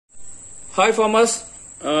Hi farmers,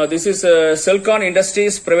 this is Selkon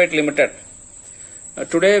Industries Private Limited.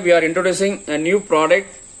 Today we are introducing a new product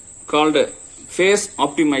called Phase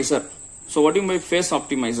Optimizer. So what do you mean by Phase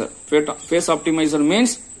Optimizer? Phase Optimizer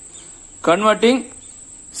means converting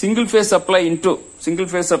single phase supply into single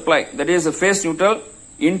phase supply, that is a phase neutral,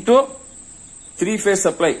 into three phase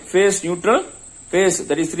supply, phase neutral, phase,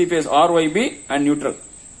 that is three phase RYB and neutral.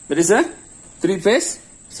 That is a three phase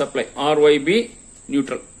supply, RYB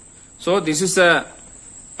neutral. So this is a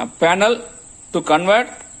panel to convert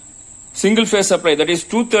single phase supply, that is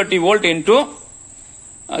 230 volt into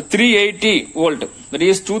 380 volt, that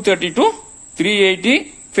is 230 to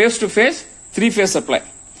 380 phase to phase three phase supply.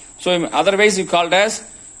 So otherwise you called as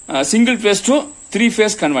single phase to three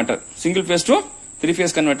phase converter. Single phase to three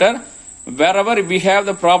phase converter. Wherever we have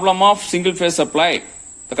the problem of single phase supply,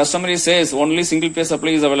 the customer says only single phase supply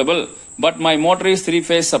is available, but my motor is three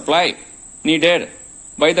phase supply needed.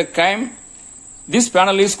 By the time this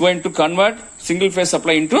panel is going to convert single phase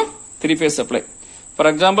supply into three phase supply. For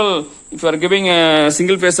example, if you are giving a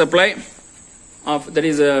single phase supply of, that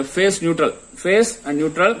is a phase neutral, phase and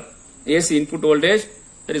neutral AC input voltage,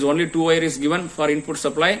 there is only two wire is given for input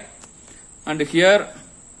supply, and here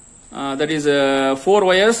that is four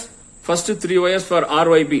wires, first three wires for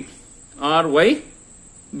RYB,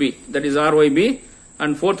 that is RYB,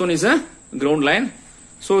 and fourth one is a ground line.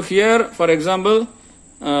 So here for example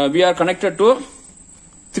we are connected to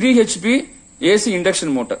 3 HP AC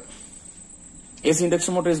induction motor. AC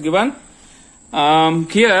induction motor is given.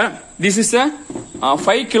 Here this is a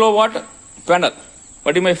 5 kilowatt panel.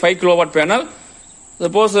 What is my 5 kilowatt panel?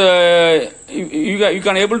 Suppose you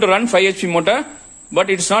can able to run 5 HP motor,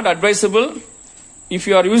 but it's not advisable. If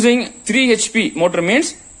you are using 3 HP motor,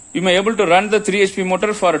 means you may able to run the 3 HP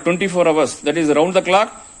motor for 24 hours. That is round the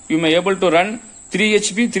clock. You may able to run 3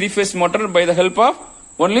 HP 3 phase motor by the help of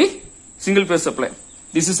only single phase supply.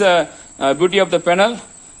 This is a beauty of the panel,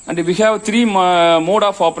 and we have three mode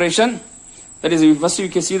of operation. That is, first you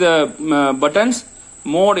can see the buttons: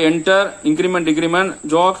 mode, enter, increment, decrement,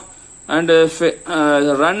 jog, and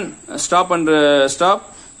run, stop and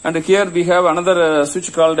stop. And here we have another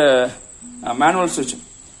switch called manual switch.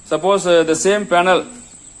 Suppose the same panel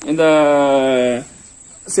in the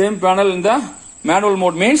manual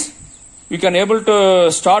mode, means we can able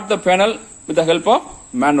to start the panel with the help of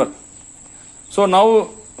manual. So now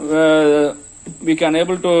we can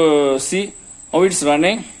able to see how it's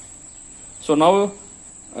running. So now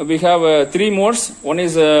we have three modes. One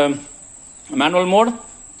is manual mode,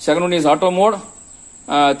 second one is auto mode,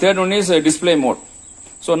 third one is display mode.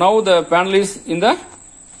 So now the panel is in the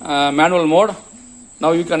manual mode.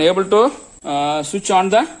 Now you can able to switch on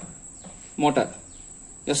the motor.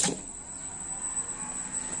 Yes.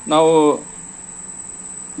 Now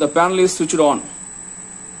the panel is switched on.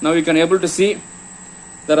 Now you can able to see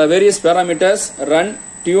there are various parameters: run,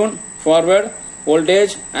 tune, forward,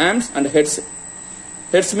 voltage, amps, and hertz.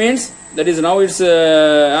 Hertz means that is now it's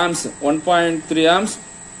amps, 1.3 amps.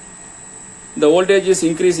 The voltage is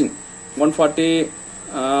increasing, 140,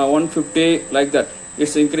 150, like that.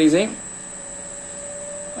 It's increasing.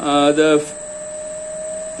 Now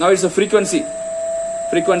it's a frequency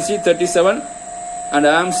 37, and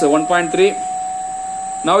amps 1.3.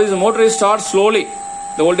 Now the motor starts slowly.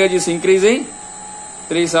 The voltage is increasing,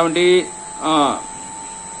 370.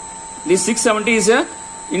 This 670 is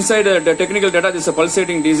inside the technical data. This is a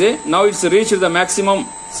pulsating DC. Now it's reached the maximum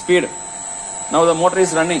speed. Now the motor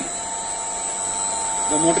is running.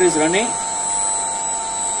 The motor is running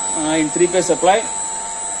in three phase supply.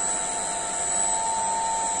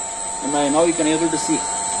 Now you can able to see.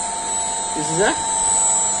 This is a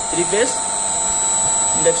three phase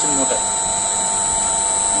induction motor.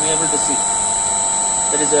 You may able to see.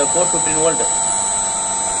 That is a 415 volt,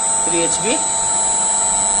 3 HP,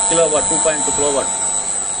 kilowatt, 2.2 kilowatt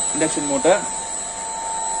induction motor.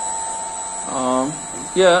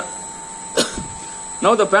 Here,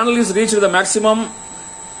 now the panel is reached the maximum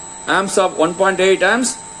amps of 1.8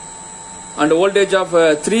 amps and voltage of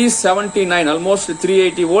 379, almost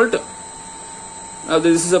 380 volt. Now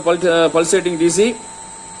this is a pulsating DC.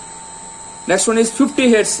 Next one is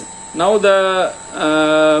 50 Hertz. Now the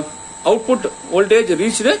output voltage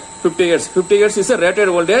reached 50 Hertz. 50 Hertz is a rated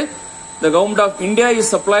voltage. The government of India is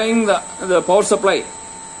supplying the power supply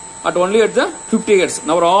at only at the 50 Hertz.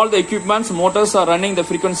 Now all the equipments, motors are running the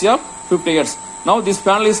frequency of 50 Hertz. Now this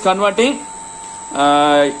panel is converting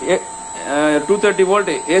 230 volt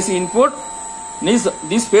AC input.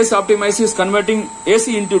 This phase optimizer is converting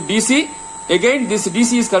AC into DC. Again this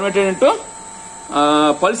DC is converted into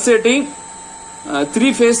pulsating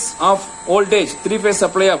three phase of voltage, three phase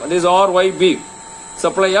supply of, this is RYB,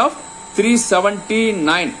 supply of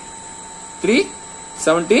 379.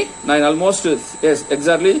 379, almost, yes,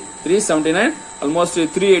 exactly 379, almost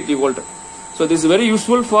 380 volt. So this is very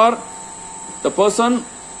useful for the person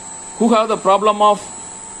who have the problem of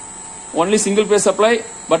only single phase supply,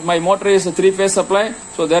 but my motor is a 3-phase supply,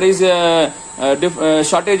 so there is a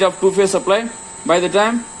shortage of 2-phase supply. By the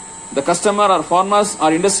time the customer or farmers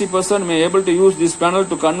or industry person may able to use this panel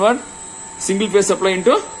to convert single phase supply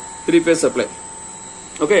into 3-phase supply.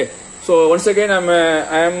 Okay, so once again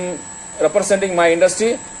I am representing my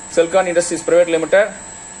industry, Selkon Industries Private Limited,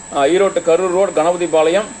 Erode to Karur Road, Ganapati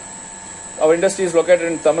Palayam. Our industry is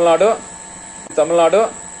located in Tamil Nadu.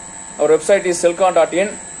 Our website is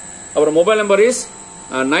selkon.in. Our mobile number is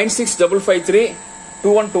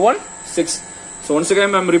 96553-21216. So once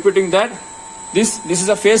again I am repeating that this is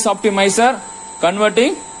a phase optimizer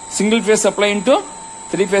converting single phase supply into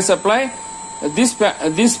 3-phase supply. This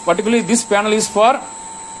panel is for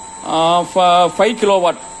 5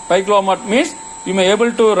 kilowatt. 5 kilowatt means you may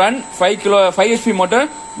able to run 5 HP motor,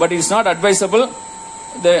 but it is not advisable.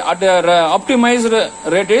 The optimized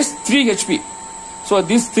rate is 3 HP. So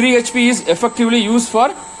this 3 HP is effectively used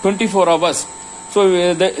for 24 hours. So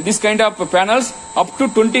this kind of panels up to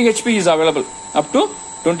 20 HP is available. Up to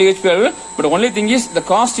 20 HP available. But the only thing is the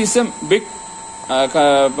cost is a big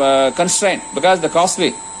constraint because the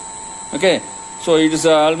costly. Okay. So it is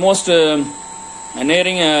almost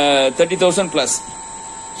nearing 30,000 plus.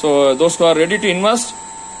 So those who are ready to invest,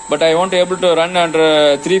 but I want to able to run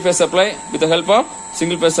under 3-phase supply with the help of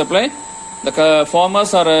single phase supply, the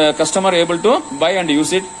farmers or customer able to buy and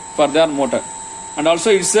use it for their motor. And also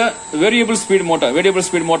it's a variable speed motor. Variable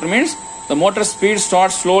speed motor means the motor speed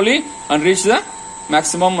starts slowly and reach the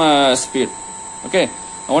maximum speed. Okay.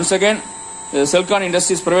 Once again, Selkon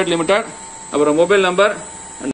Industries Private Limited. Our mobile number